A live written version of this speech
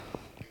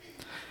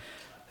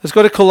Let's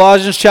go to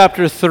Colossians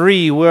chapter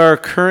 3. We are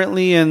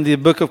currently in the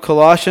book of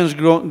Colossians,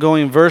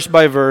 going verse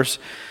by verse,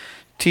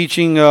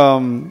 teaching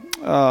through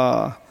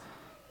the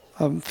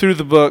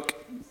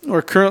book.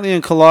 We're currently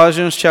in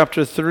Colossians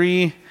chapter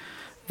 3,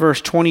 verse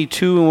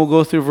 22, and we'll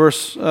go through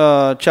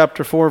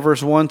chapter 4,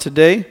 verse 1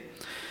 today.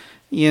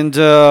 And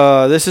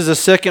this is the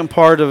second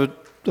part of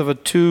a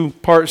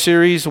two-part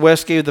series.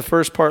 Wes gave the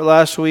first part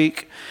last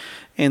week,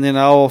 and then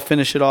I'll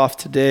finish it off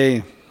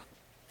today.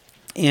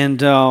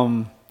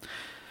 And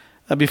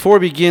before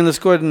we begin, let's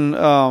go ahead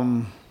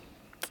and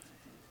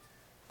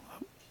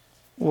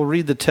we'll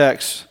read the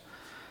text.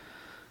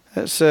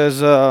 It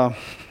says,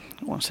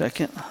 one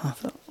second.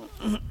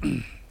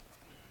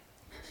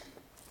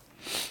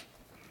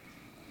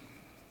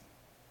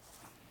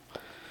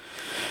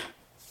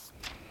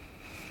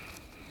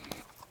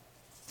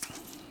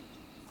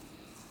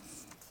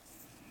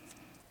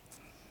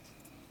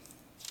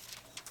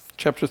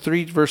 Chapter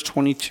 3, verse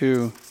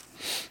 22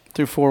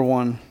 through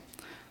 4:1.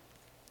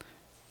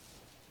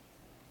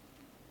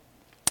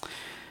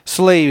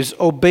 Slaves,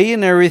 obey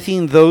in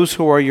everything those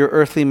who are your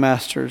earthly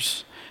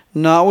masters,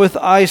 not with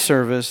eye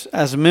service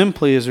as men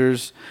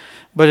pleasers,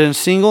 but in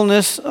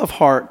singleness of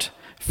heart,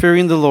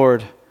 fearing the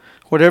Lord.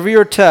 Whatever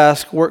your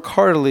task, work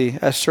heartily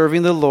as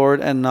serving the Lord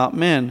and not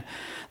men,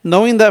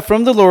 knowing that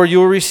from the Lord you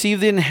will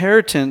receive the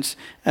inheritance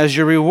as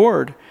your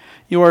reward.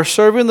 You are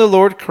serving the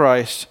Lord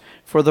Christ,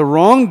 for the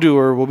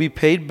wrongdoer will be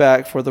paid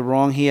back for the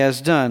wrong he has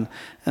done,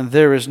 and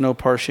there is no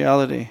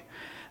partiality.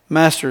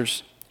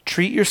 Masters,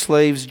 treat your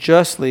slaves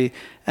justly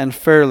and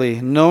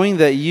fairly, knowing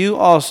that you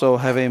also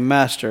have a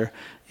master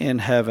in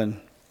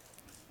heaven.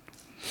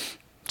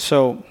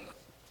 So,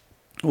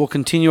 we'll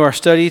continue our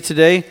study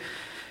today.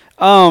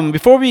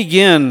 Before we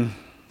begin,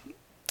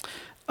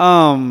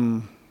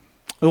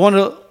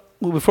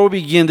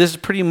 this is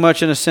pretty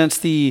much in a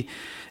sense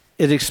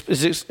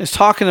it's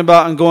talking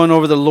about and going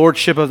over the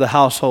lordship of the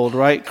household,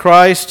 right?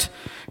 Christ,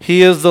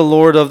 He is the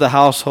Lord of the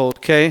household,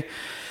 okay?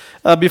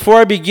 Before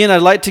I begin,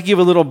 I'd like to give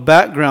a little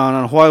background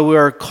on why we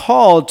are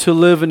called to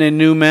live in a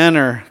new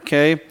manner,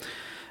 okay?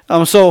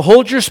 So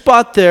hold your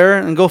spot there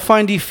and go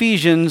find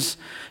Ephesians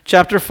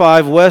chapter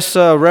 5. Wes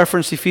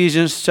referenced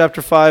Ephesians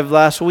chapter 5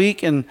 last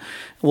week, and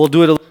we'll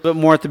do it a little bit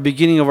more at the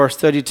beginning of our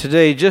study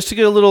today, just to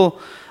get a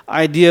little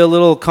idea, a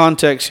little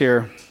context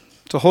here.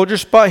 So hold your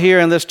spot here,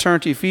 and let's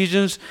turn to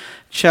Ephesians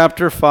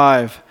chapter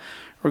 5.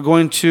 We're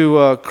going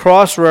to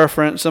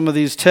cross-reference some of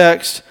these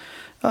texts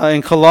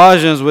in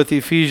Colossians with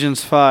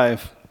Ephesians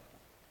 5.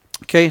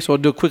 Okay, so we'll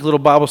do a quick little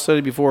Bible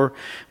study before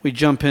we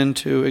jump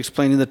into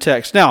explaining the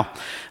text. Now,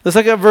 let's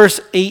look at verse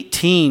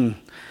 18. It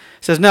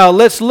says, now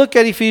let's look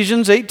at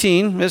Ephesians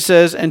 18. It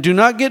says, and do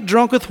not get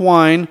drunk with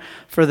wine,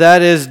 for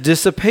that is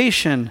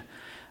dissipation,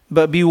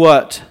 but be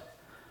what?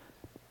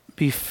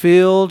 Be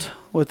filled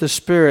with the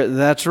Spirit.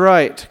 That's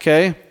right,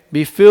 okay?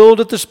 Be filled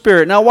with the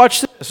Spirit. Now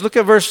watch this. Look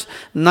at verse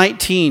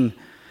 19.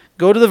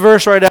 Go to the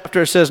verse right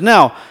after. It says,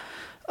 now,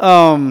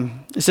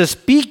 it says,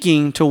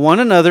 speaking to one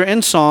another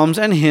in psalms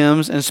and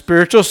hymns and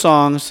spiritual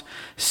songs,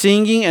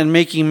 singing and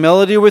making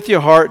melody with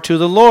your heart to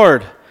the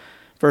Lord.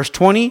 Verse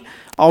 20,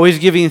 always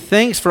giving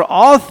thanks for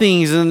all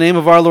things in the name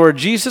of our Lord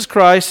Jesus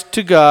Christ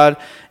to God,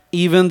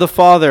 even the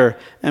Father,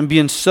 and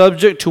being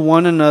subject to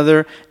one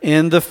another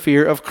in the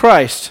fear of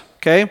Christ.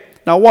 Okay?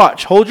 Now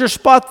watch. Hold your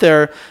spot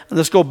there, and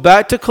let's go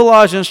back to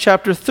Colossians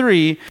chapter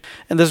 3,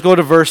 and let's go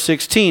to verse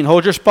 16.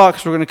 Hold your spot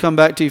because we're going to come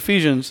back to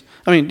Ephesians.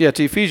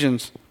 To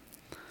Ephesians.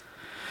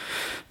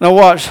 Now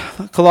watch,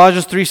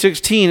 Colossians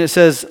 3:16, it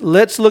says,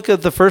 let's look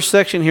at the first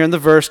section here in the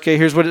verse. Okay,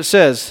 here's what it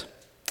says.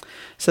 It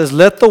says,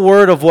 let the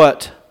word of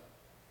what?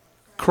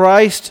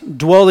 Christ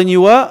dwell in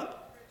you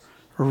what?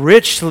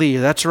 Richly,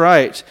 that's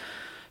right.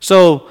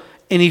 So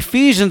in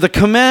Ephesians, the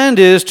command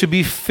is to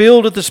be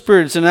filled with the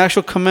Spirit. It's an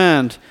actual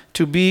command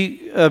to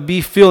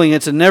be filling.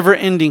 It's a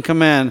never-ending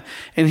command.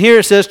 And here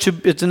it says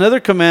it's another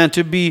command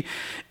to be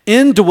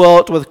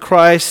indwelt with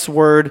Christ's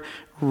word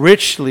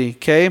richly.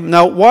 Okay,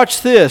 now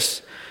watch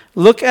this.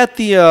 Look at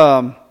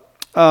let's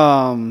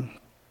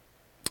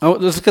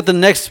look at the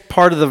next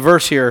part of the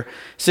verse here,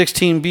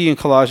 16b in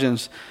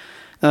Colossians.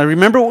 Now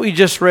remember what we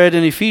just read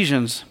in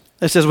Ephesians.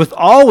 It says, with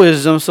all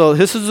wisdom, so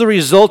this is the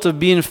result of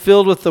being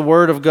filled with the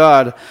Word of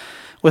God.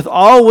 With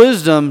all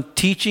wisdom,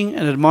 teaching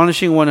and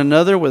admonishing one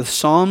another with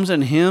psalms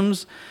and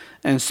hymns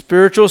and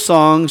spiritual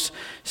songs,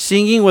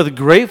 singing with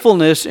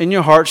gratefulness in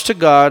your hearts to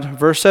God.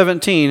 Verse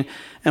 17,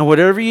 and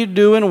whatever you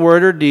do in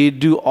word or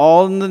deed, do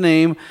all in the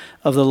name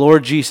of the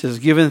Lord Jesus,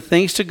 giving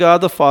thanks to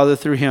God the Father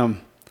through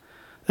Him.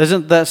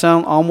 Doesn't that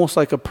sound almost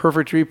like a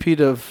perfect repeat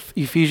of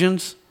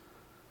Ephesians?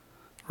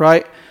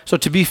 Right? So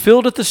to be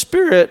filled with the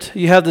Spirit,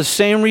 you have the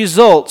same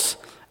results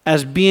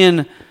as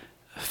being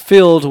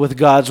filled with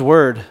God's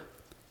Word.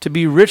 To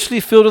be richly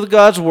filled with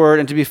God's Word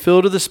and to be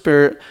filled with the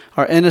Spirit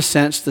are in a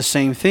sense the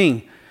same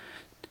thing.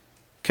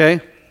 Okay?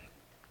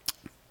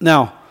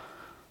 Now,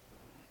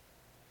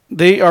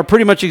 they are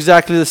pretty much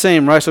exactly the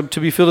same, right? So to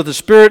be filled with the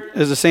Spirit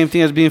is the same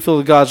thing as being filled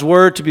with God's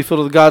Word. To be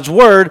filled with God's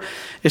Word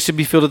is to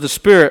be filled with the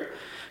Spirit.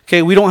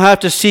 Okay, we don't have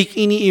to seek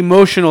any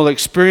emotional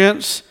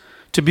experience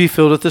to be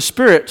filled with the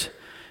Spirit.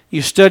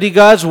 You study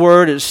God's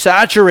Word, it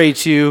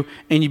saturates you,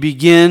 and you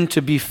begin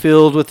to be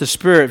filled with the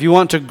Spirit. If you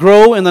want to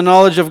grow in the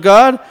knowledge of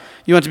God,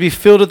 you want to be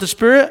filled with the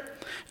Spirit,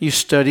 you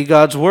study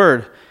God's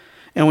Word.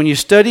 And when you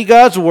study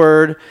God's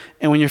Word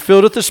and when you're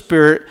filled with the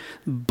Spirit,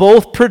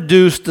 both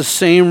produce the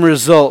same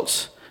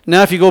results.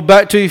 Now, if you go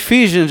back to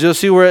Ephesians, you'll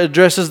see where it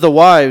addresses the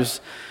wives,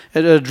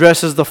 it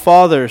addresses the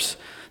fathers,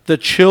 the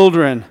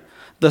children,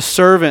 the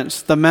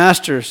servants, the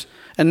masters.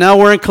 And now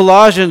we're in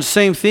Colossians,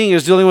 same thing,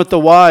 is dealing with the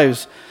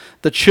wives,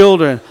 the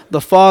children,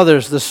 the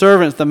fathers, the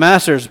servants, the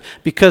masters,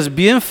 because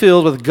being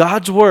filled with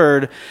God's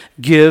Word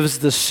gives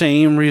the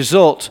same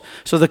result.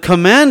 So the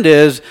command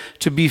is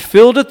to be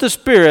filled with the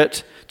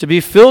Spirit, to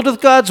be filled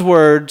with God's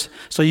words,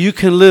 so you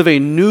can live a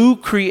new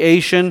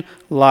creation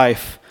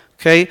life.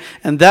 Okay?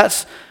 And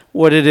that's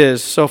what it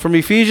is. So from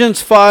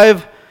Ephesians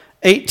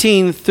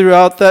 5:18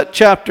 throughout that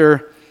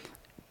chapter,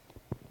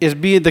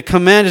 the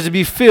command is to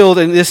be filled,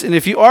 and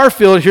if you are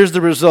filled, here's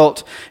the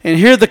result. And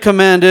here the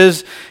command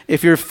is,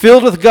 if you're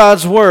filled with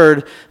God's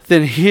Word,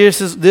 then this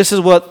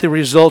is what the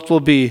result will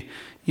be.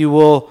 You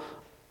will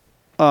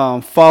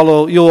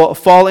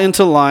fall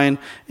into line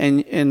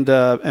and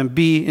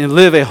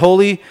live a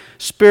Holy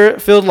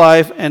Spirit-filled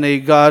life and a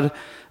God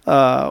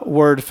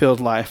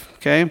Word-filled life.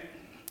 Okay,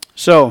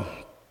 so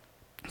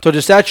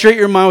to saturate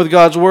your mind with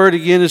God's Word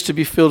again is to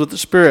be filled with the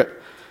Spirit.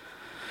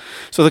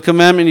 So the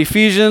commandment in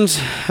Ephesians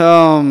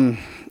and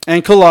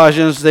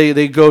Colossians,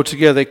 they go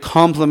together. They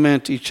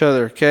complement each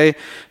other, okay?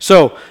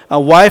 So a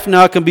wife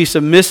now can be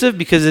submissive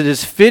because it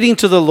is fitting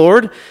to the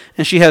Lord,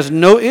 and she has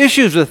no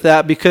issues with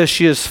that because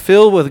she is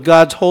filled with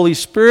God's Holy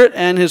Spirit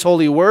and His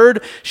Holy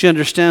Word. She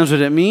understands what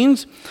it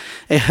means.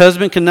 A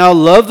husband can now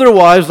love their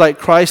wives like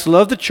Christ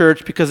loved the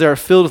church because they are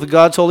filled with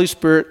God's Holy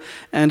Spirit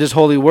and His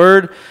Holy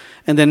Word.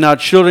 And then now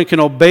children can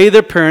obey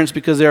their parents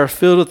because they are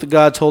filled with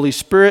God's Holy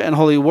Spirit and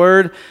Holy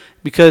Word,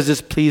 because this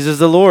pleases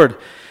the Lord.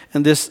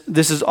 And this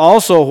is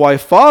also why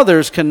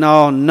fathers can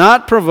now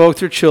not provoke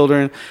their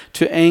children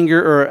to anger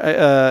or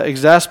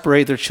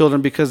exasperate their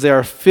children, because they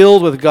are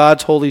filled with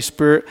God's Holy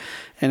Spirit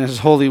and His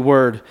Holy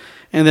Word.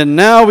 And then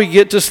now we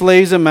get to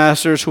slaves and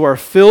masters who are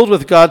filled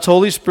with God's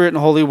Holy Spirit and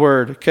Holy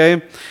Word.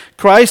 Okay?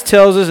 Christ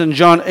tells us in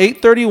John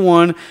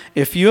 8:31,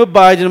 if you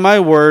abide in my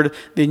word,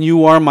 then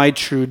you are my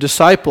true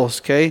disciples.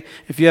 Okay?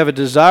 If you have a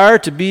desire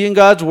to be in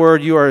God's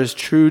word, you are His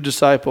true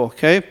disciple.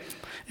 Okay?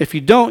 If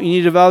you don't, you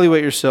need to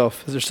evaluate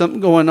yourself. Is there something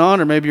going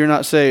on, or maybe you're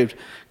not saved?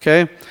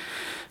 Okay?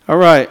 All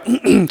right.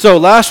 So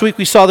last week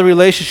we saw the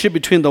relationship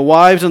between the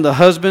wives and the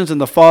husbands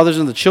and the fathers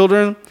and the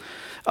children.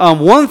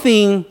 One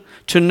thing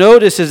to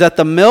notice is that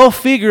the male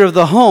figure of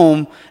the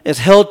home is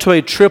held to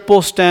a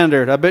triple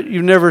standard. I bet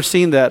you've never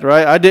seen that,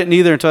 right? I didn't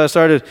either until I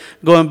started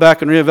going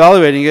back and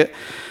reevaluating it.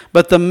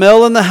 But the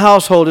male in the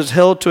household is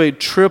held to a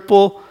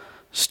triple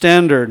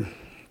standard.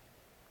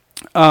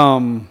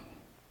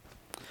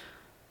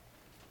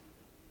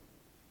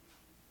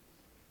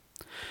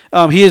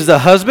 He is the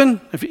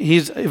husband.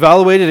 He's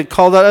evaluated and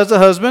called out as a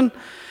husband.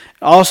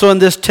 Also in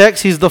this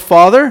text, he's the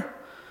father.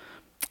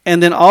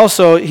 And then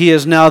also, he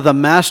is now the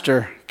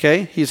master.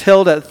 Okay? He's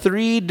held at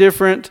three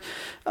different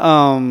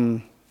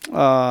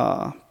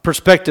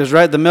perspectives,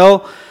 right? The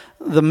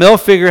male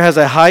figure has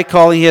a high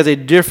calling. He has a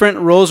different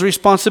roles and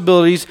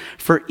responsibilities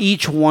for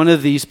each one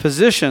of these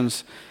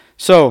positions.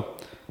 So,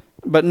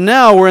 but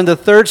now we're in the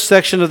third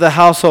section of the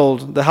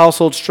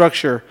household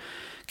structure.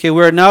 Okay,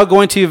 we're now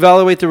going to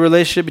evaluate the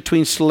relationship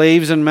between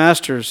slaves and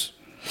masters.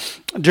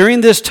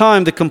 During this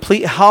time, the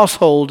complete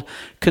household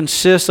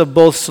consists of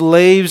both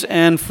slaves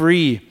and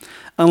free.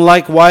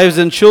 Unlike wives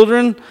and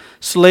children,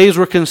 slaves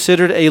were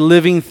considered a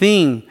living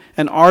thing,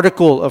 an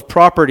article of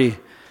property.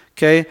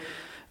 Okay,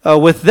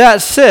 with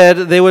that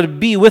said, they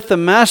would be with the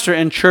master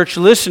in church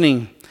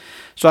listening.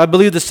 So I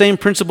believe the same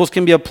principles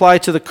can be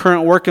applied to the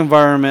current work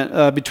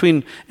environment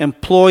between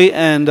employee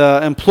and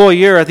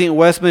employer. I think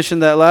Wes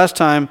mentioned that last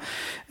time.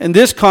 In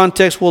this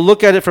context, we'll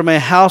look at it from a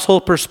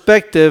household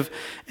perspective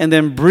and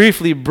then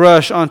briefly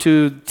brush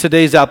onto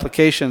today's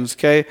applications.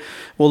 Okay,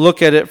 we'll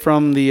look at it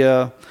from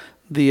the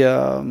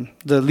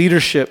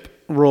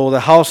leadership role,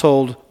 the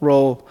household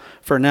role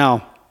for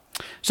now.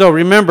 So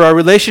remember, our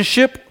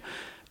relationship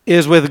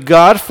is with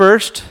God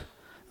first,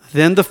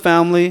 then the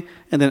family,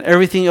 and then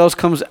everything else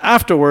comes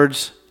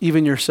afterwards,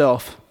 even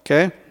yourself.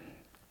 Okay?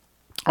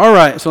 All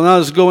right, so now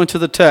let's go into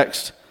the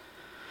text.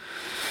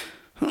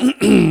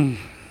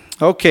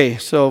 Okay,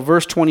 so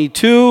verse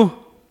 22,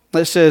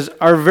 it says,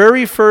 our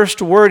very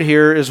first word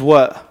here is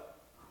what?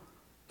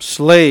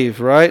 Slave,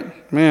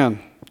 right? Man,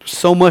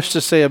 so much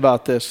to say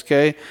about this,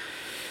 okay?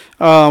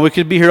 We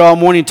could be here all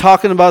morning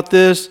talking about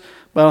this,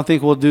 but I don't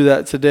think we'll do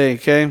that today,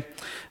 okay?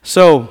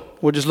 So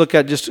we'll just look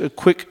at just a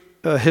quick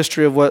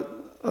history of what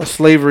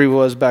slavery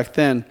was back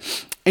then.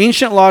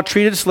 Ancient law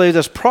treated slaves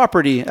as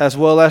property as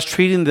well as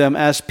treating them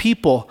as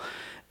people,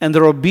 and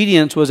their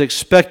obedience was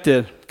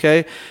expected,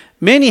 okay?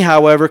 Many,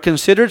 however,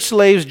 considered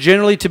slaves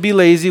generally to be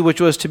lazy, which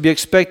was to be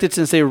expected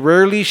since they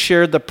rarely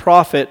shared the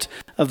profit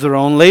of their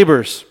own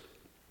labors.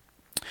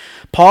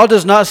 Paul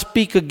does not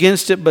speak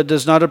against it, but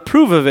does not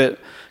approve of it.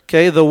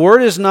 Okay, the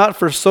word is not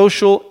for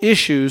social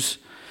issues,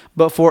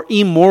 but for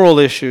immoral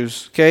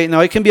issues. Okay,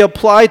 now it can be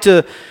applied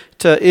to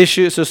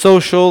issues, to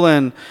social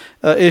and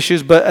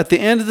issues, but at the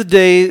end of the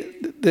day,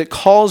 it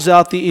calls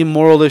out the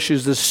immoral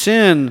issues, the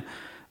sin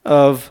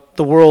of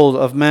the world,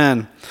 of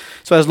man.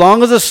 So as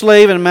long as the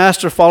slave and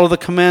master follow the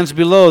commands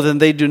below, then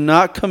they do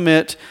not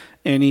commit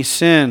any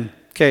sin.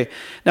 Okay,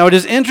 now it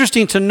is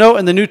interesting to note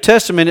in the New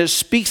Testament, it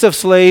speaks of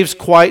slaves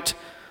quite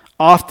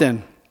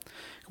often,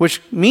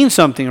 which means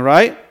something,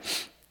 right?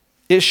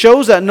 It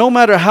shows that no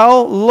matter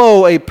how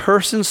low a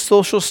person's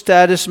social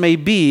status may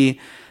be,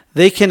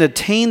 they can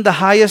attain the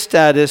highest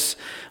status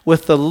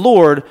with the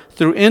Lord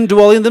through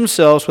indwelling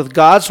themselves with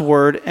God's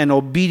word and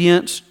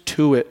obedience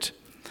to it.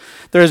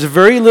 There is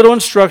very little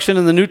instruction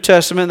in the New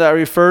Testament that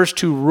refers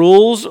to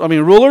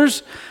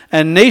rulers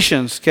and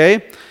nations,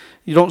 okay?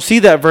 You don't see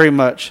that very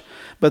much.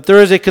 But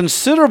there is a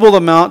considerable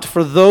amount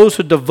for those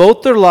who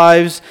devote their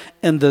lives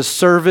in the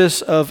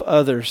service of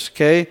others,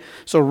 okay?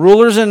 So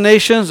rulers and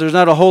nations, there's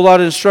not a whole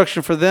lot of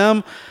instruction for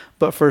them,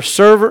 but for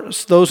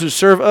servers, those who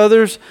serve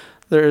others,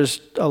 there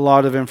is a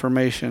lot of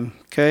information,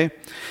 okay?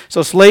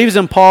 So slaves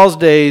in Paul's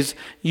days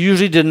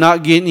usually did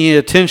not get any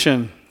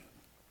attention.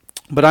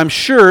 But I'm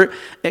sure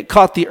it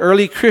caught the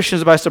early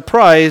Christians by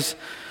surprise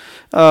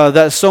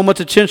that so much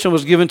attention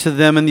was given to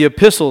them in the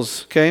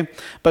epistles, okay?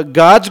 But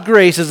God's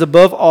grace is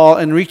above all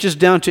and reaches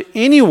down to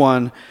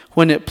anyone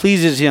when it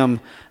pleases Him,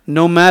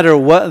 no matter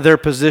what their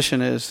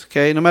position is,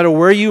 okay? No matter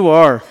where you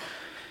are.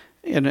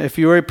 And if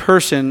you're a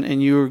person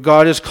and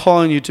God is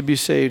calling you to be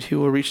saved, He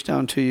will reach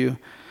down to you.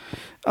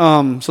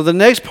 So the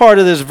next part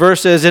of this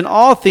verse says, in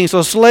all things,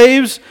 so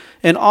slaves,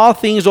 in all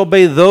things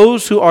obey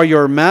those who are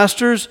your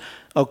masters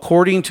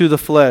according to the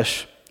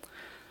flesh.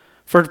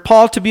 For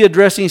Paul to be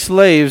addressing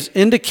slaves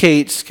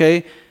indicates,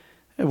 okay,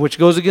 which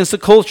goes against the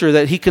culture,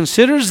 that he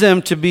considers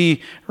them to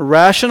be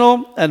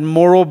rational and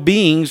moral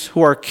beings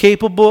who are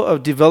capable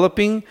of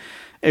developing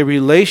a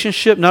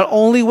relationship not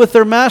only with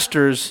their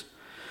masters,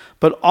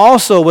 but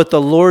also with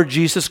the Lord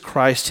Jesus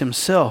Christ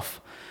Himself.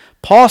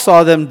 Paul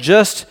saw them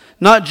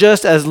not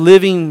just as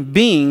living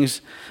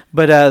beings,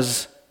 but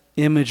as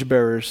image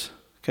bearers,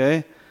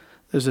 okay?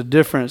 There's a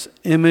difference.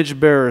 Image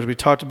bearers. We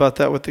talked about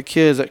that with the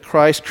kids, that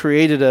Christ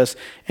created us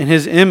in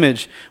His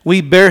image.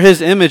 We bear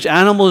His image.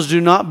 Animals do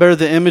not bear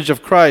the image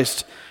of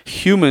Christ.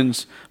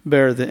 Humans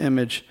bear the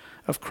image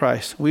of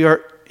Christ. We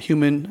are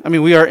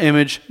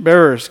image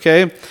bearers,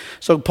 okay?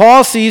 So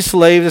Paul sees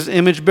slaves as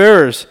image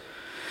bearers.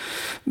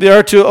 They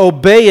are to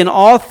obey in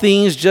all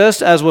things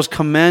just as was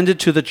commanded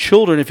to the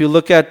children. If you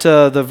look at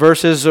the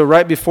verses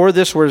right before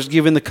this where it's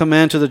given the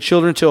command to the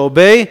children to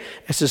obey,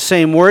 it's the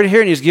same word here,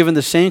 and He's given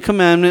the same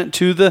commandment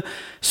to the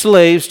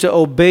slaves to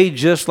obey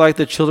just like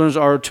the children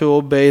are to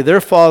obey their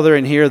father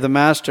and here the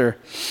master.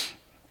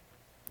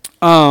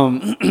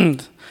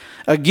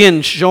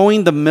 Again,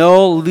 showing the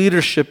male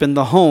leadership in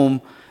the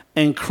home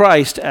and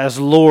Christ as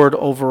Lord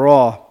over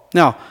all.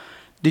 Now,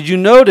 did you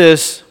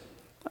notice,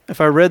 if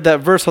I read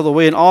that verse all the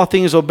way, in all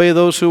things obey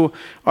those who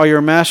are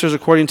your masters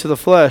according to the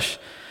flesh.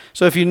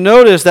 So if you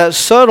notice that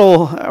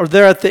subtle, or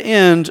there at the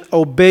end,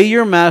 obey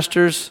your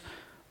masters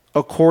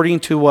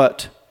according to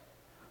what?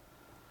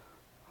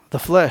 The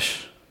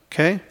flesh,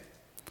 okay?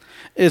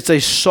 It's a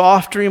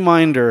soft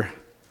reminder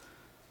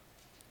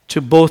to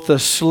both the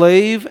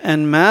slave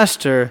and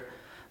master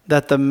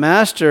that the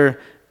master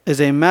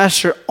is a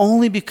master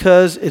only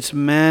because it's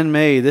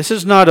man-made. This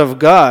is not of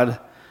God.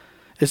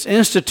 It's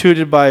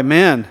instituted by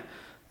man.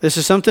 This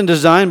is something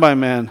designed by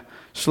man.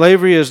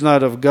 Slavery is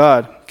not of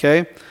God,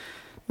 okay?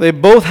 They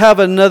both have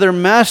another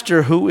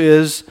master who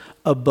is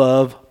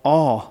above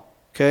all,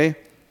 okay?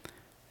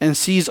 And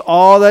sees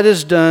all that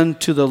is done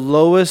to the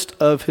lowest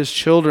of His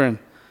children.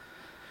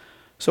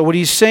 So what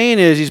he's saying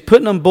is he's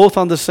putting them both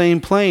on the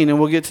same plane, and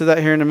we'll get to that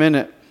here in a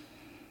minute,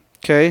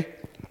 okay?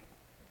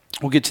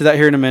 We'll get to that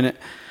here in a minute.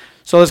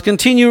 So let's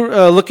continue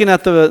looking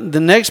at the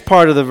next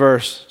part of the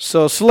verse.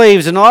 So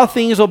slaves, in all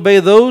things obey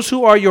those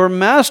who are your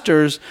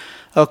masters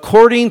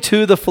according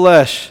to the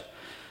flesh,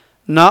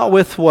 not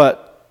with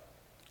what?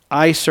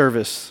 Eye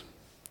service.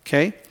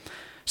 Okay?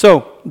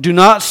 So, do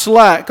not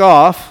slack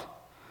off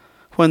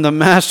when the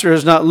master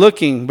is not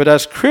looking. But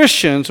as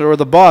Christians, or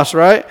the boss,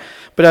 right?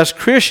 But as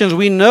Christians,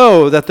 we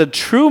know that the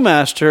true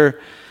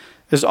master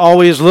is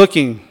always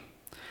looking.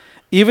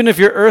 Even if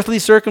your earthly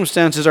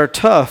circumstances are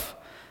tough,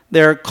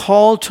 they are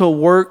called to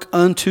work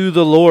unto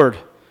the Lord.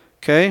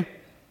 Okay?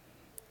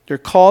 They're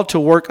called to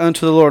work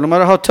unto the Lord, no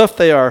matter how tough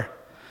they are.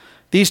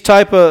 These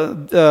type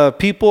of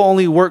people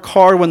only work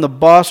hard when the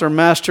boss or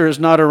master is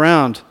not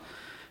around.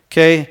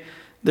 Okay?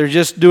 They're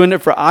just doing it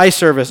for eye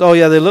service. Oh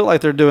yeah, they look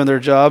like they're doing their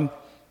job.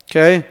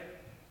 Okay?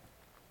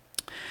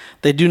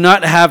 They do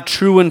not have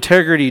true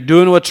integrity,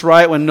 doing what's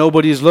right when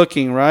nobody's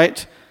looking,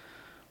 right?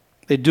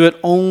 They do it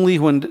only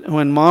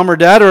when mom or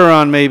dad are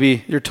around,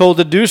 maybe. You're told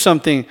to do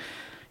something.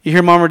 You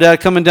hear mom or dad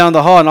coming down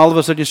the hall, and all of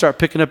a sudden you start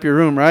picking up your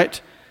room, right?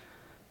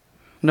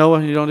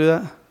 Noah, you don't do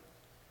that?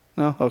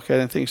 No? Okay, I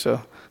didn't think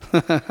so.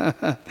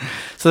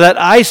 So that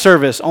eye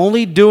service,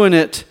 only doing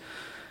it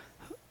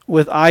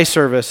with eye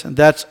service, and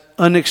that's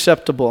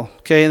unacceptable.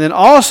 Okay, and then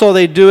also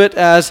they do it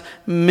as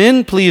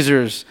men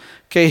pleasers.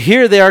 Okay,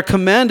 here they are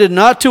commanded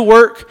not to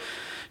work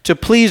to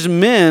please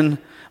men,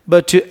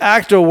 but to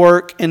act or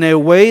work in a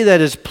way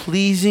that is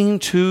pleasing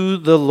to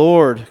the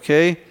Lord.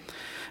 Okay,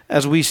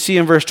 as we see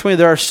in verse 20,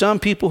 there are some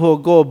people who will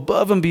go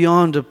above and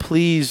beyond to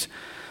please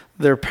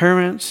their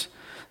parents,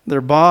 their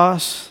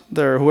boss,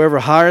 their whoever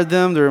hired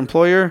them, their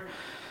employer,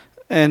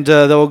 and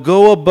they will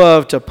go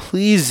above to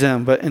please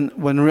them. But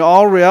when in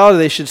all reality,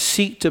 they should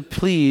seek to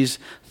please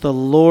the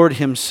Lord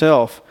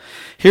himself.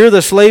 Here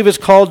the slave is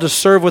called to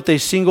serve with a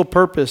single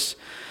purpose,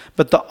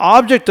 but the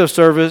object of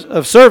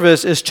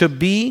service is to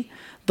be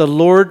the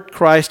Lord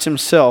Christ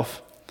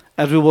himself,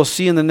 as we will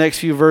see in the next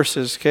few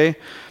verses. Okay,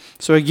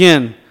 so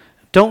again,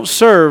 don't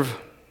serve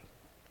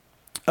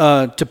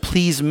to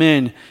please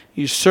men.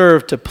 You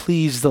serve to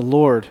please the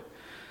Lord.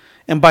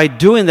 And by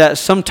doing that,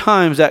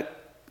 sometimes that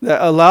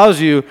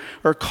allows you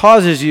or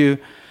causes you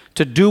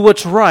to do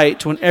what's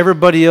right when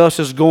everybody else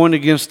is going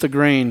against the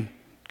grain.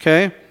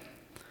 Okay?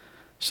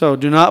 So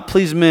do not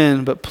please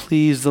men, but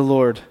please the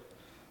Lord.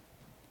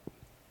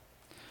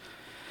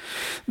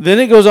 Then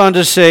it goes on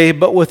to say,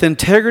 but with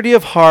integrity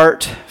of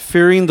heart,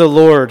 fearing the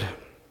Lord.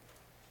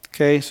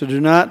 Okay, so do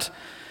not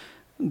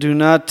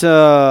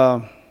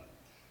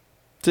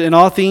in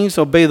all things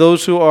obey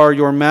those who are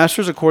your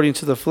masters according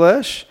to the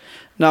flesh,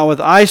 not with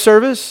eye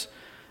service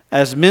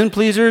as men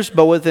pleasers,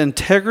 but with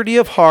integrity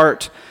of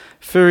heart,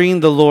 fearing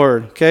the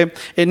Lord. Okay,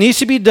 it needs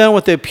to be done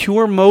with a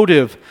pure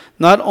motive,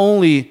 not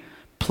only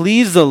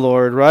please the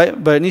Lord,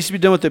 right? But it needs to be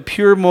done with a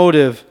pure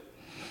motive.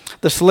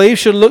 The slave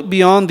should look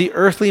beyond the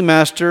earthly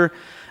master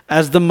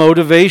as the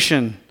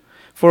motivation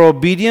for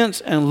obedience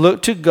and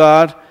look to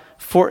God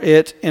for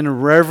it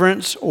in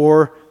reverence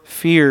or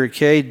fear.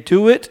 Okay,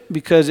 do it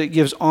because it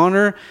gives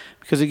honor,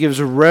 because it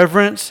gives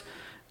reverence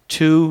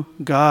to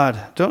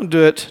God. Don't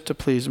do it to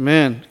please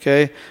men.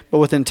 Okay, but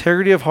with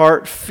integrity of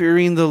heart,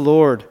 fearing the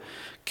Lord.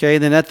 Okay,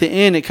 then at the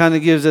end it kind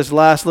of gives this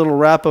last little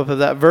wrap up of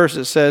that verse.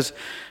 It says,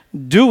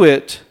 "Do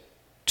it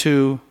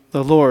to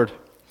the Lord."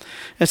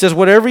 It says,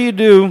 "Whatever you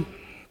do,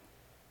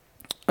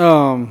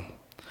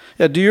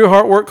 do your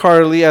heart work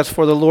heartily as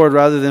for the Lord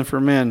rather than for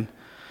men."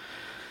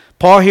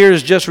 Paul here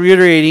is just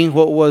reiterating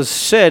what was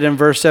said in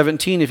verse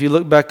 17. If you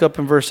look back up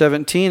in verse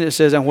 17, it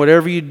says, "And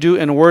whatever you do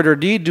in word or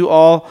deed, do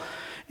all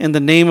in the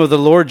name of the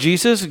Lord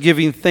Jesus,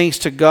 giving thanks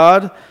to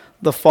God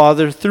the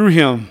Father through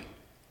him."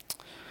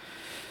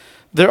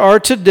 There are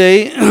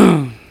today,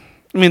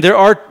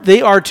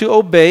 they are to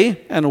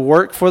obey and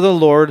work for the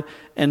Lord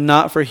and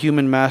not for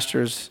human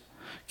masters.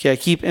 Okay, I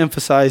keep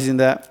emphasizing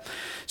that.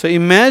 So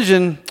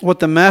imagine what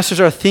the masters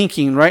are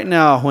thinking right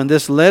now when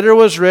this letter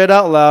was read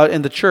out loud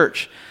in the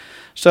church.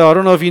 So I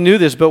don't know if you knew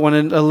this, but when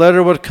a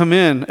letter would come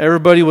in,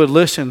 everybody would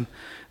listen.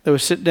 They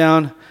would sit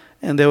down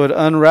and they would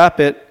unwrap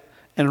it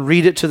and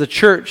read it to the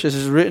church. This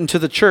is written to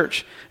the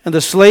church. And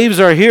the slaves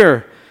are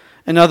here.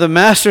 And now the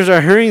masters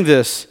are hearing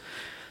this.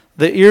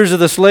 The ears of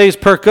the slaves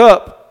perk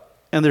up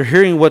and they're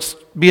hearing what's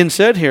being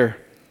said here.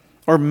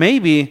 Or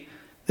maybe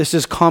this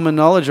is common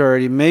knowledge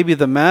already. Maybe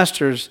the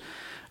masters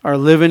are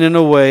living in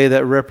a way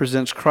that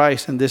represents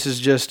Christ, and this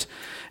is just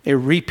a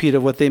repeat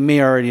of what they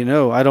may already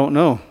know. I don't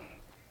know.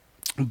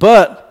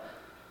 But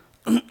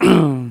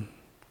Paul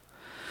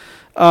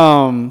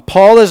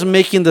is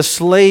making the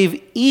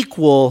slave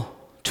equal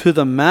to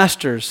the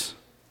masters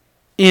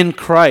in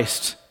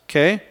Christ.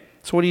 Okay?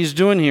 That's what he's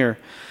doing here.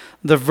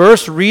 The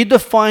verse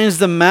redefines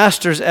the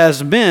masters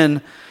as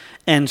men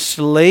and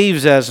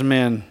slaves as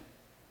men.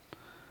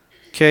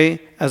 Okay,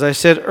 as I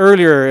said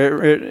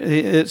earlier,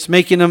 it's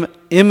making them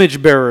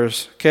image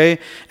bearers. Okay,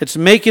 it's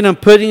making them,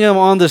 putting them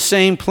on the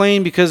same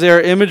plane because they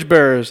are image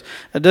bearers.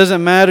 It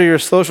doesn't matter your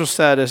social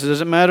status. It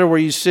doesn't matter where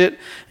you sit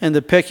in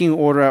the pecking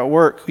order at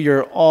work.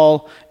 You're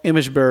all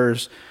image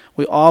bearers.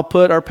 We all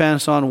put our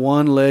pants on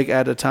one leg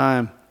at a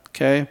time.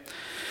 Okay.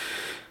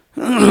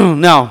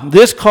 Now,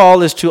 this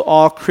call is to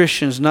all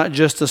Christians, not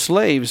just the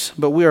slaves,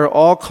 but we are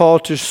all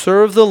called to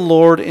serve the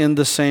Lord in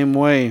the same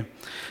way.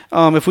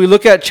 If we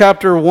look at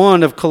chapter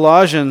 1 of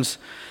Colossians,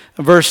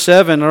 verse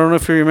 7, I don't know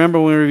if you remember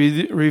when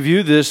we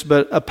reviewed this,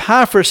 but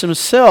Epaphras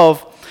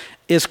himself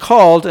is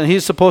called, and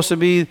he's supposed to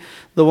be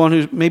the one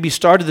who maybe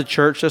started the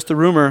church. That's the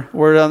rumor,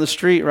 word on the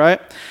street,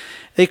 right?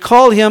 They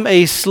called him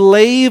a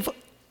slave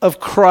of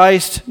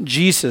Christ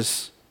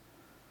Jesus.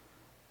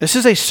 This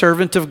is a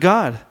servant of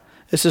God.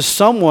 This is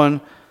someone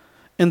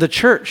in the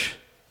church.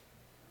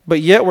 But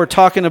yet we're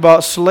talking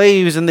about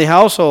slaves in the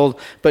household.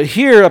 But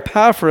here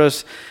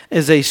Epaphras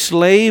is a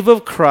slave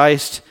of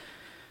Christ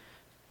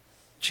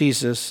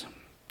Jesus.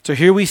 So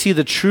here we see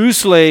the true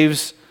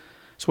slaves.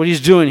 That's what he's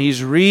doing. He's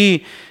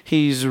redoing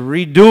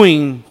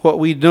what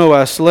we know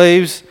as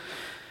slaves.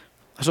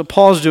 That's what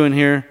Paul's doing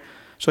here.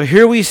 So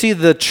here we see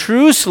the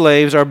true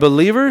slaves are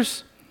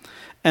believers,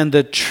 and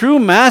the true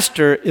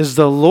master is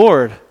the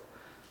Lord.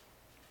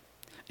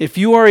 If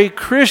you are a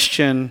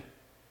Christian,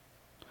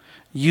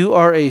 you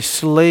are a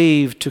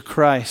slave to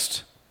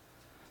Christ.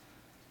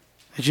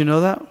 Did you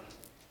know that?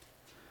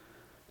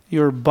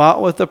 You're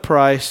bought with a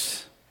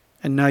price.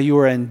 and now you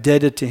are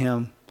indebted to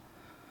him.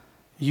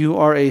 You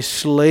are a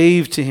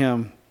slave to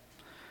him.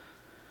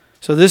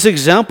 So this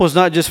example is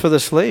not just for the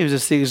slaves.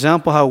 It's the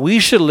example how we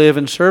should live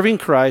in serving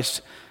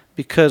Christ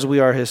because we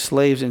are his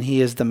slaves and he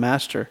is the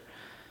master.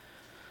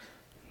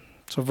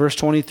 So verse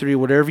 23,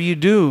 whatever you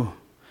do,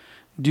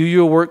 do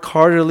your work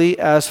heartily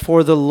as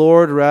for the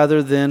Lord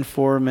rather than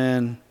for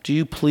men. Do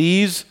you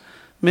please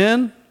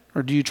men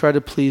or do you try to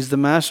please the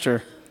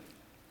master?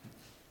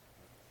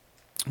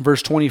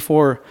 Verse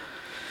 24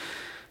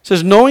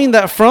 says, knowing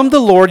that from the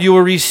Lord you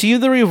will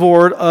receive the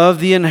reward of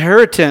the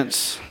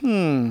inheritance.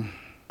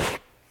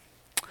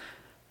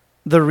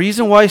 The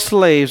reason why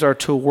slaves are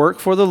to work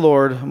for the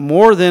Lord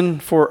more than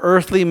for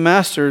earthly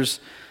masters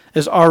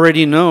is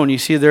already known. You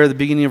see there at the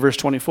beginning of verse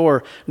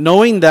 24.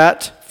 Knowing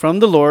that from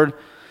the Lord,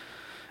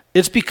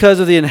 it's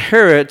because of the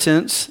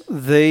inheritance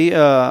they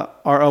are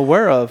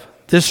aware of.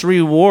 This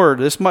reward,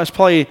 this is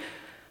probably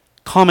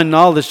common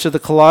knowledge to the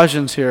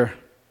Colossians here.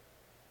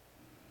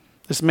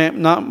 This might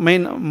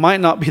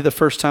not be the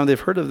first time they've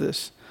heard of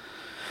this.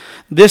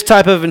 This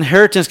type of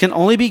inheritance can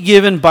only be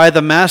given by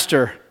the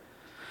master.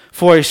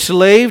 For a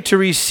slave to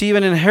receive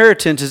an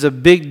inheritance is a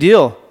big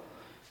deal.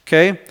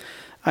 Okay?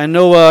 I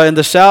know in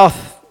the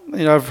South,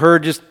 I've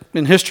heard just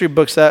in history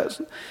books that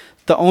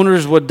the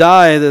owners would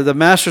die, the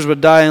masters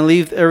would die and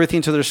leave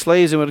everything to their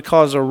slaves and would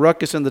cause a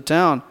ruckus in the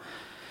town.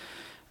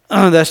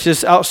 That's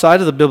just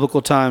outside of the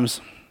biblical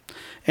times.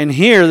 And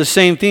here, the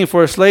same thing.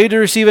 For a slave to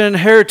receive an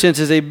inheritance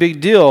is a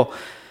big deal.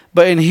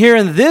 But in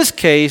this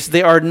case,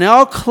 they are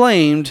now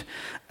claimed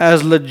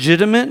as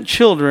legitimate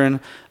children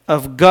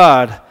of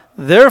God,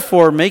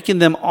 therefore making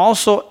them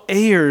also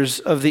heirs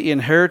of the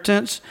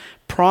inheritance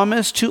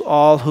promised to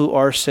all who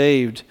are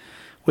saved,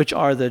 which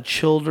are the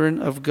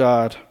children of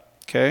God.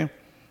 Okay?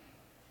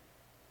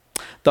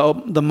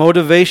 The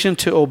motivation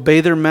to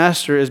obey their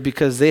master is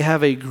because they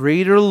have a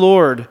greater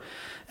Lord,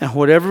 and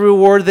whatever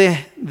reward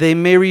they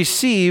may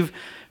receive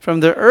from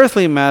their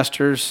earthly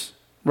masters,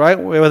 right?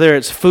 Whether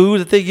it's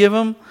food that they give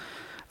them,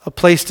 a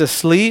place to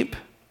sleep,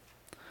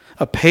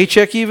 a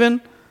paycheck even,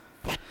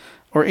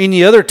 or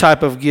any other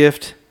type of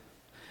gift,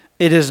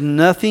 it is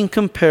nothing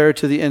compared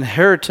to the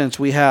inheritance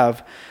we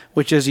have,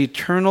 which is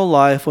eternal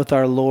life with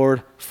our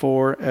Lord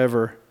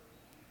forever.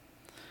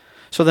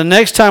 So the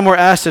next time we're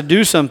asked to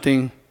do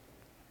something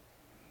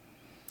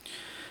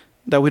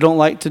that we don't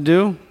like to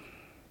do,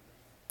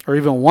 or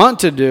even want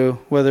to do,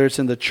 whether it's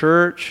in the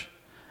church,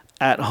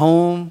 at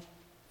home,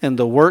 in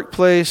the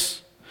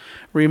workplace,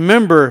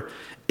 remember,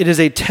 it is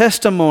a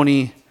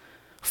testimony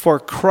for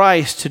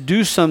Christ to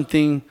do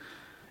something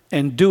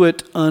and do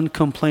it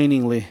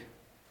uncomplainingly.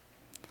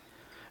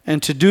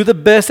 And to do the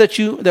best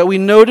that we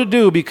know to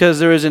do because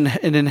there is an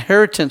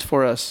inheritance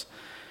for us.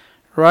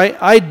 Right?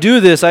 I do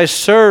this. I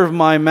serve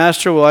my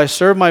master well. I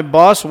serve my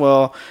boss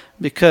well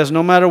because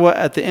no matter what,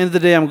 at the end of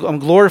the day, I'm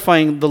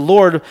glorifying the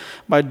Lord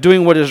by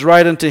doing what is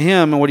right unto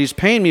him and what he's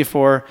paying me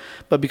for.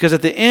 But because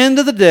at the end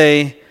of the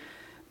day,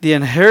 the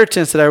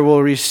inheritance that I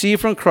will receive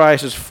from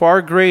Christ is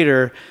far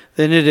greater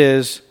than it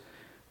is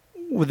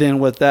within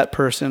what that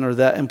person or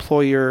that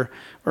employer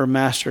or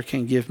master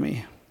can give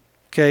me.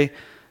 Okay?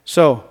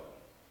 So,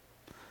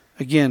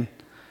 again,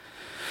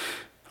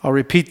 I'll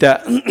repeat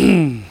that.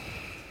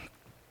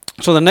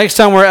 So the next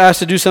time we're asked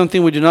to do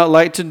something we do not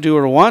like to do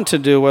or want to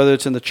do, whether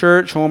it's in the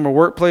church, home, or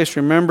workplace,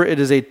 remember it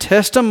is a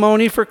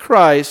testimony for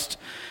Christ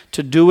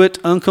to do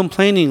it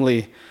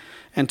uncomplainingly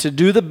and to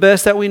do the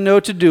best that we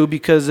know to do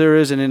because there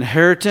is an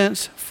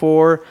inheritance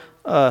for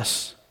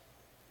us.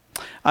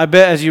 I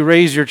bet as you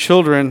raise your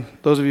children,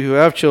 those of you who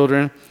have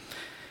children,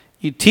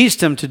 you teach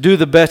them to do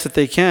the best that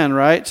they can,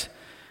 right?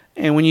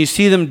 And when you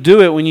see them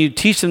do it, when you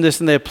teach them this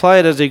and they apply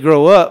it as they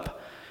grow up,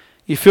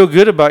 you feel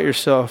good about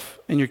yourself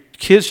and your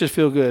kids should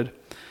feel good.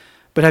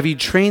 But have you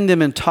trained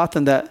them and taught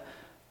them that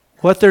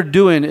what they're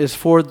doing is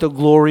for the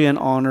glory and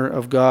honor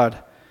of God?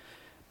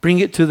 Bring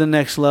it to the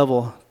next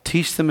level.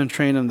 Teach them and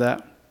train them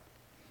that.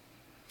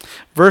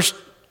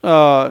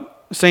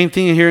 Same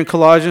thing here in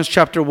Colossians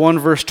chapter 1,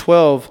 verse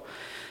 12.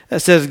 It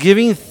says,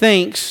 giving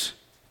thanks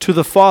to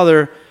the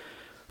Father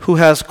who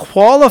has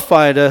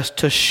qualified us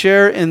to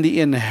share in the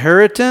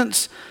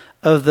inheritance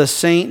of the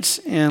saints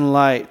in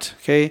light.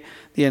 Okay?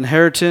 The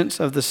inheritance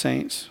of the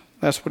saints.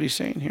 That's what he's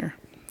saying here.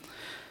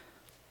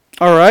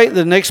 All right,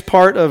 the next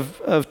part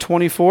of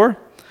 24.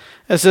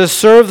 It says,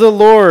 serve the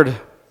Lord.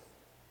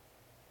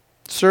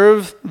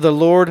 Serve the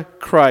Lord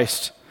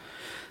Christ.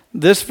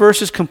 This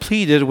verse is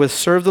completed with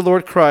serve the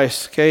Lord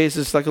Christ. Okay, it's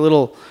just like a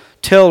little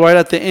tail right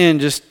at the end,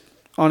 just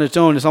on its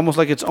own. It's almost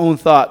like its own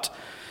thought.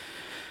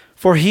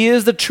 For he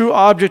is the true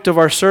object of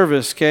our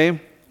service. Okay,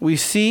 we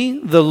see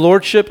the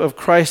lordship of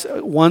Christ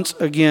once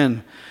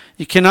again.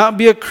 You cannot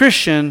be a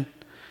Christian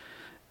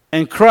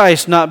and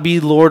Christ not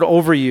be Lord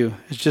over you.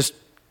 It's just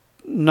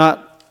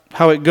not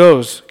how it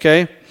goes,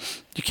 okay?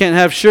 You can't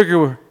have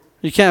sugar.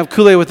 You can't have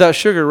Kool-Aid without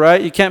sugar, right?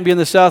 You can't be in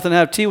the South and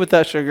have tea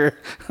without sugar.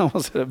 I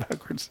almost said it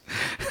backwards.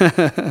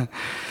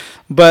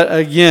 But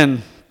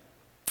again,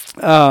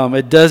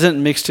 it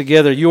doesn't mix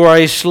together. You are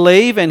a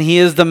slave and he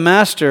is the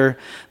master.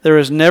 There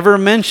is never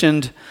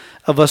mentioned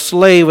of a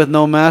slave with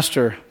no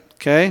master.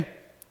 Okay?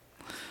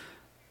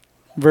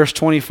 Verse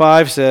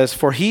 25 says,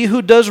 "For he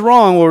who does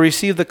wrong will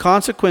receive the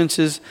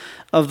consequences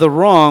of the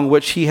wrong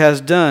which he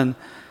has done,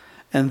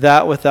 and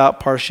that without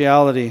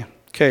partiality."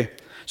 Okay,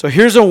 so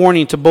here's a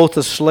warning to both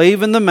the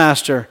slave and the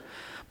master,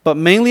 but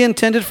mainly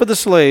intended for the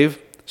slave.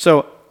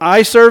 So,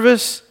 eye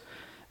service,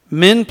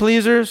 men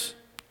pleasers,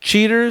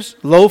 cheaters,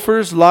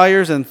 loafers,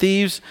 liars, and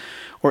thieves,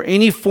 or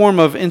any form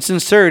of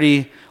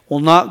insincerity will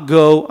not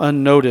go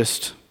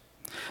unnoticed.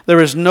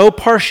 There is no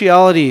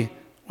partiality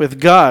with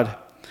God.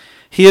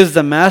 He is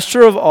the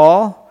master of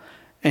all,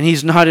 and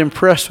he's not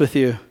impressed with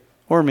you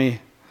or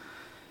me.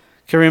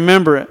 Okay,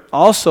 remember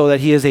also that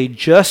he is a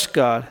just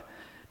God.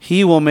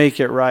 He will make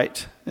it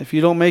right. If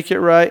you don't make it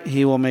right,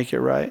 he will make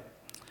it right.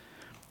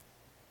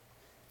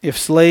 If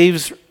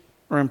slaves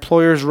or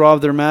employers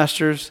rob their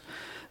masters,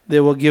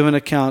 they will give an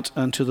account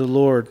unto the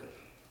Lord.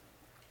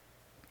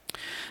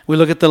 We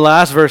look at the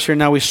last verse here.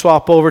 Now we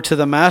swap over to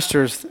the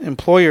masters,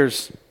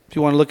 employers, if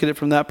you want to look at it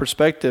from that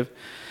perspective.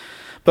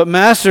 "But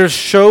masters,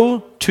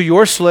 show to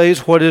your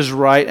slaves what is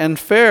right and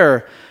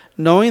fair,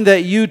 knowing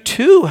that you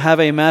too have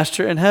a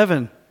master in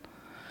heaven."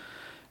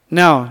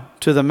 Now,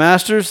 to the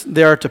masters,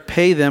 they are to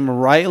pay them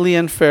rightly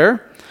and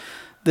fair.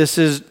 This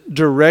is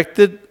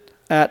directed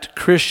at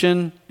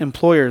Christian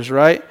employers,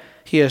 right?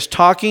 He is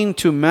talking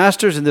to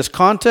masters in this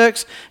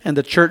context and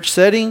the church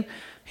setting.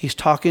 He's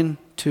talking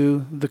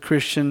to the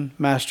Christian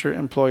master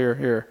employer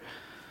here.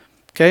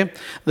 Okay?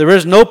 "There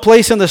is no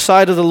place in the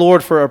sight of the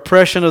Lord for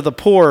oppression of the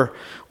poor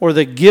or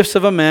the gifts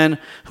of a man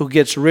who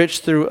gets rich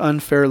through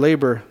unfair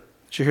labor."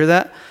 Did you hear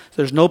that?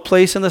 There's no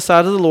place in the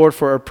sight of the Lord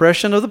for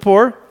oppression of the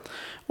poor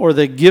or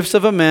the gifts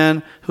of a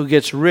man who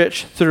gets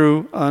rich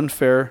through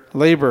unfair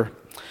labor.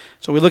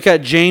 So we look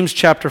at James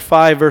chapter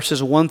 5,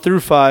 verses 1 through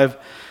 5.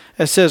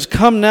 It says,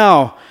 "Come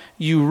now,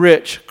 you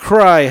rich,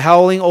 cry,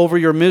 howling over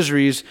your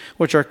miseries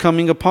which are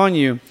coming upon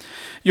you.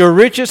 Your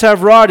riches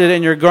have rotted,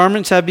 and your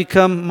garments have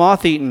become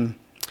moth-eaten.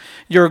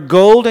 Your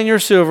gold and your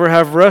silver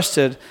have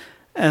rusted,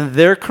 and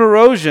their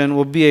corrosion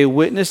will be a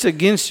witness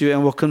against you,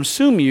 and will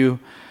consume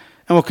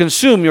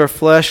your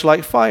flesh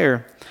like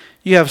fire.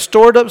 You have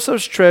stored up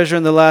such treasure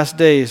in the last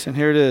days." And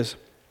here it is.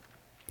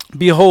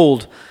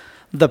 "Behold,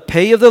 the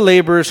pay of the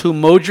laborers who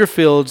mowed your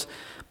fields,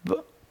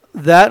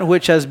 that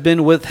which has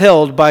been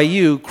withheld by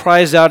you,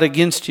 cries out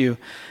against you.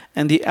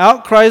 And the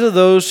outcries of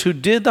those who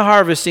did the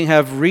harvesting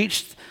have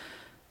reached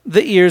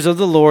the ears of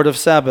the Lord of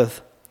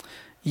Sabaoth.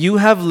 You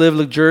have lived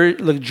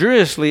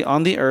luxuriously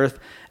on the earth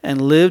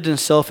and lived in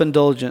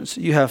self-indulgence.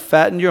 You have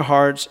fattened your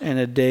hearts in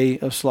a day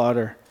of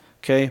slaughter."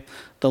 Okay?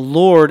 The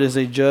Lord is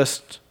a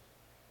just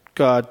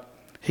God.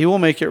 He will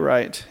make it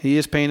right. He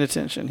is paying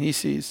attention. He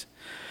sees.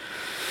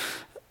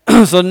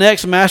 So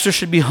next, masters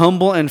should be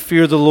humble and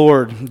fear the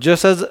Lord,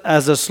 just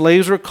as the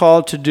slaves were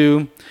called to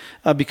do,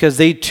 because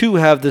they too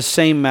have the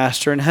same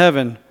master in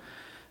heaven.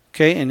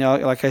 Okay, and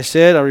like I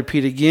said, I'll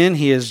repeat again,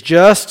 he is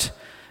just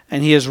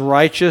and he is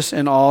righteous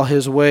in all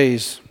his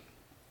ways.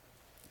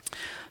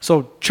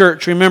 So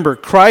church, remember,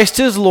 Christ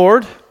is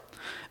Lord,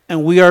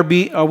 and we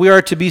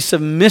are to be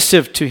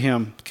submissive to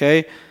him.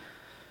 Okay,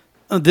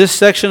 this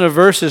section of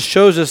verses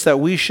shows us that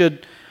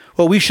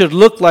what we should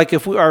look like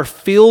if we are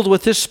filled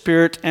with his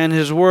Spirit and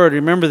his Word.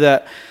 Remember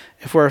that.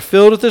 If we are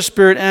filled with the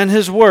Spirit and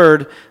his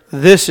Word,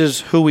 this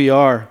is who we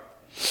are.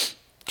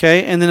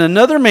 Okay, and then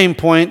another main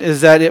point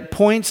is that it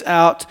points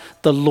out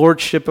the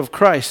lordship of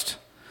Christ.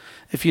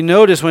 If you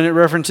notice when it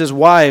references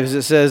wives,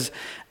 it says,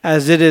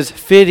 "as it is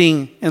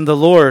fitting in the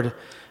Lord."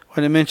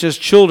 When it mentions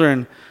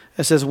children,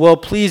 it says,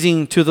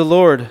 "well-pleasing to the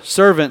Lord."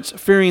 Servants,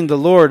 fearing the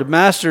Lord.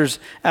 Masters,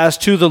 as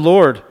to the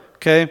Lord.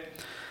 Okay?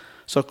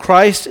 So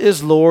Christ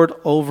is Lord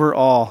over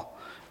all.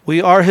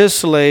 We are his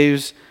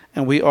slaves,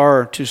 and we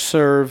are to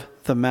serve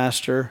the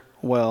master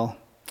well.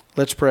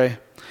 Let's pray.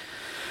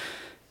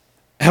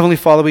 Heavenly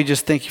Father, we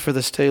just thank you for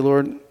this day,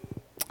 Lord.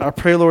 I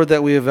pray, Lord,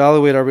 that we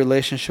evaluate our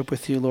relationship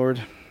with you,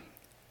 Lord.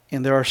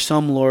 And there are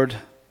some, Lord,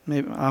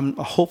 maybe I'm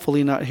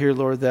hopefully not here,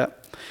 Lord, that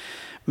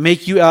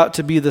make you out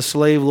to be the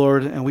slave,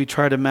 Lord, and we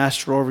try to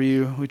master over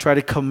you. We try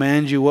to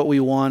command you what we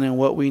want and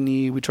what we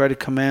need. We try to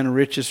command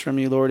riches from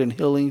you, Lord, and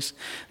healings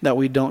that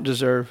we don't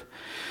deserve.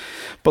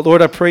 But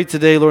Lord, I pray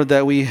today, Lord,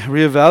 that we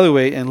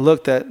reevaluate and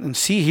look at and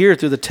see here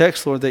through the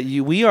text, Lord, that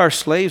we are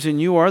slaves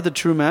and you are the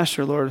true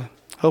master, Lord.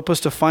 Help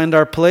us to find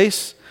our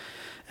place.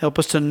 Help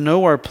us to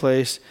know our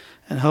place.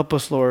 And help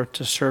us, Lord,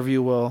 to serve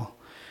you well.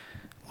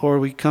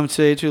 Lord, we come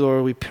today to you,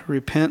 Lord. We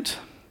repent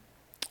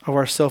of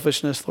our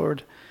selfishness,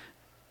 Lord.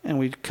 And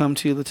we come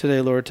to you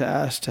today, Lord, to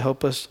ask to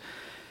help us,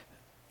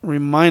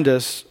 remind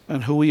us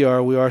on who we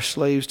are. We are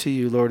slaves to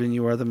you, Lord, and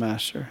you are the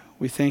master.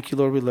 We thank you,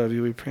 Lord. We love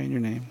you. We pray in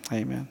your name.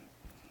 Amen.